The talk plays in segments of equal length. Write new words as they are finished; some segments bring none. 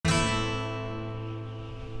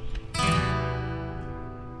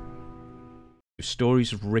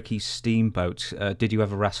Stories of Ricky Steamboat. Did you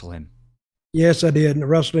ever wrestle him? Yes, I did. And I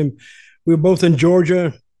wrestled him. We were both in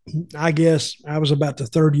Georgia. I guess I was about the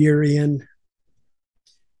third year in.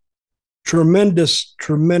 Tremendous,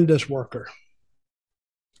 tremendous worker.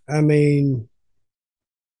 I mean,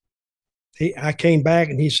 I came back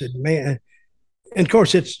and he said, "Man," and of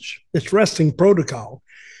course it's wrestling protocol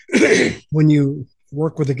when you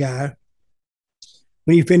work with a guy.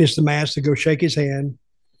 When you finish the match, to go shake his hand,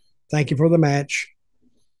 thank you for the match,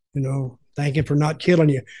 thank him for not killing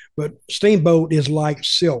you. But Steamboat is like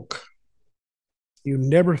silk. You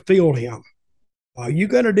never feel him. All you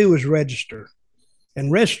got to do is register.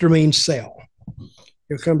 And register means sell.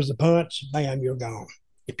 Here comes the punch, bam, you're gone.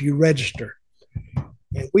 If you register.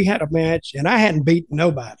 And we had a match, and I hadn't beaten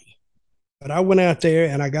nobody. But I went out there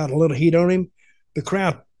and I got a little heat on him. The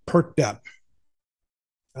crowd perked up.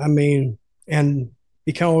 I mean, and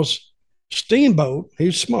because Steamboat,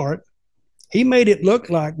 he's smart, he made it look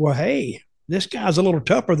like, well, hey, this guy's a little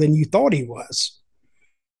tougher than you thought he was.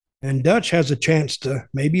 And Dutch has a chance to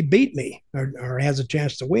maybe beat me or has a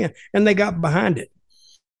chance to win. And they got behind it.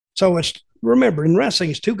 So remember, in wrestling,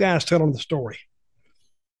 it's two guys telling the story.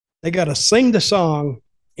 They got to sing the song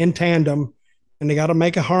in tandem, and they got to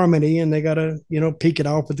make a harmony, and they got to, peak it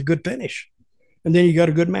off with a good finish. And then you got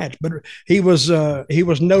a good match. But he was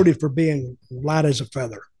noted for being light as a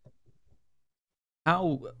feather.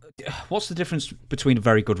 What's the difference between a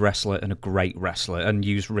very good wrestler and a great wrestler? And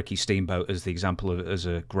use Ricky Steamboat as the example as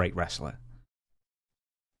a great wrestler.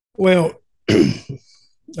 Well,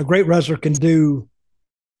 a great wrestler can do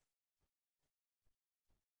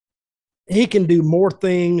more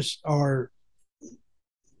things or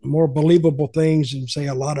more believable things than say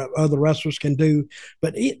a lot of other wrestlers can do.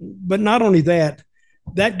 But not only that,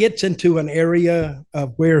 that gets into an area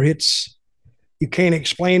of where you can't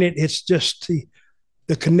explain it. It's just the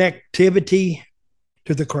connectivity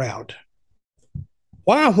to the crowd.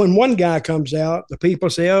 Why, when one guy comes out, the people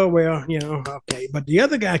say, oh, well, okay. But the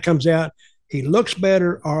other guy comes out, he looks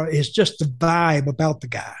better, or it's just the vibe about the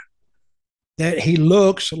guy that he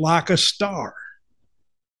looks like a star.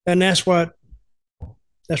 And that's what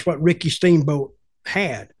Ricky Steamboat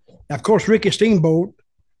had. Now, of course, Ricky Steamboat,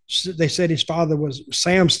 they said his father was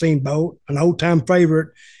Sam Steamboat, an old-time favorite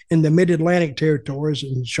in the Mid-Atlantic territories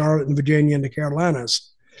in Charlotte and Virginia and the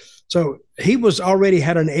Carolinas. So he already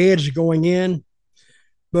had an edge going in,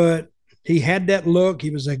 but he had that look.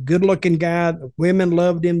 He was a good-looking guy. The women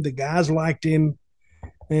loved him. The guys liked him.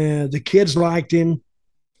 The kids liked him.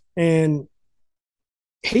 And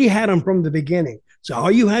he had them from the beginning. So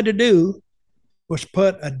all you had to do was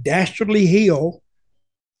put a dastardly heel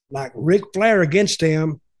like Ric Flair against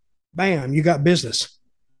him. Bam, you got business.